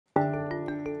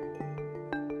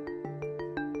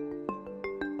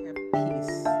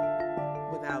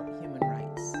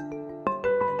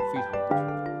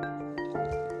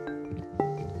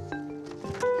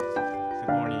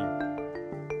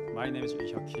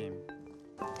Kim.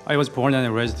 I was born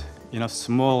and raised in a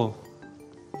small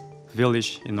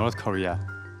village in North Korea.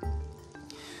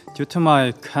 Due to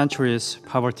my country's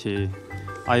poverty,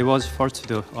 I was forced to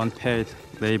do unpaid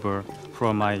labor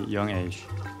from my young age.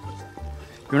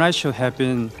 When I should have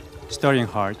been studying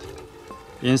hard,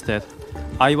 instead,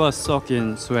 I was soaked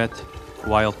in sweat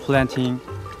while planting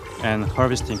and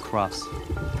harvesting crops.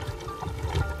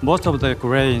 Most of the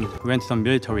grain went to the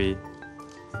military,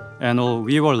 and all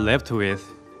we were left with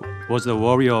was the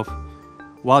worry of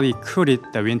what we could eat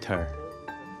that winter.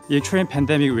 Extreme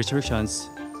pandemic restrictions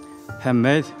have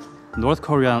made North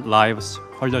Korean lives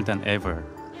harder than ever.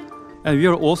 And we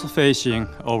are also facing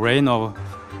a reign of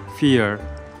fear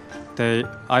that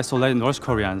isolate North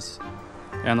Koreans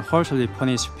and harshly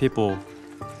punish people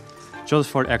just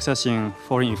for accessing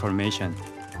foreign information.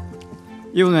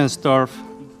 Even when starved,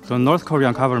 the North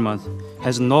Korean government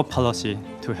has no policy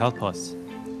to help us.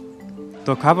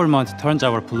 The government turns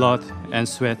our blood and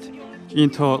sweat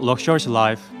into a luxurious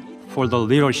life for the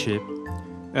leadership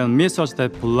and missiles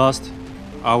that blast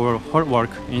our hard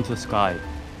work into the sky.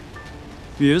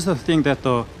 We used to think that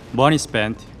the money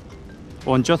spent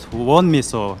on just one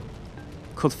missile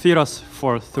could feed us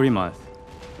for 3 months.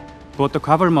 But the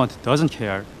government doesn't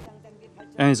care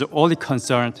and is only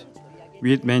concerned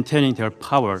with maintaining their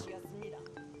power,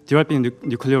 developing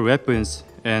nuclear weapons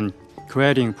and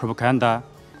creating propaganda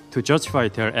to justify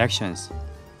their actions.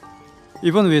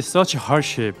 Even with such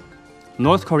hardship,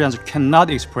 North Koreans cannot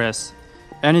express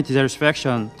any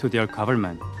dissatisfaction to their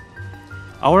government.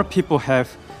 Our people have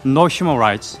no human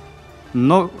rights,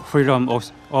 no freedom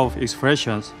of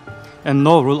expression, and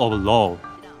no rule of law.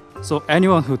 So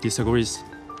anyone who disagrees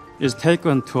is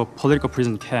taken to a political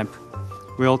prison camp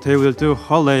where they will do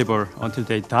hard labor until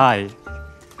they die,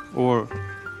 or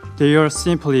they are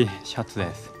simply shot to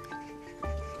death.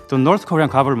 The North Korean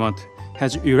government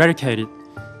has eradicated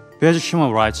basic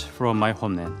human rights from my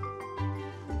homeland.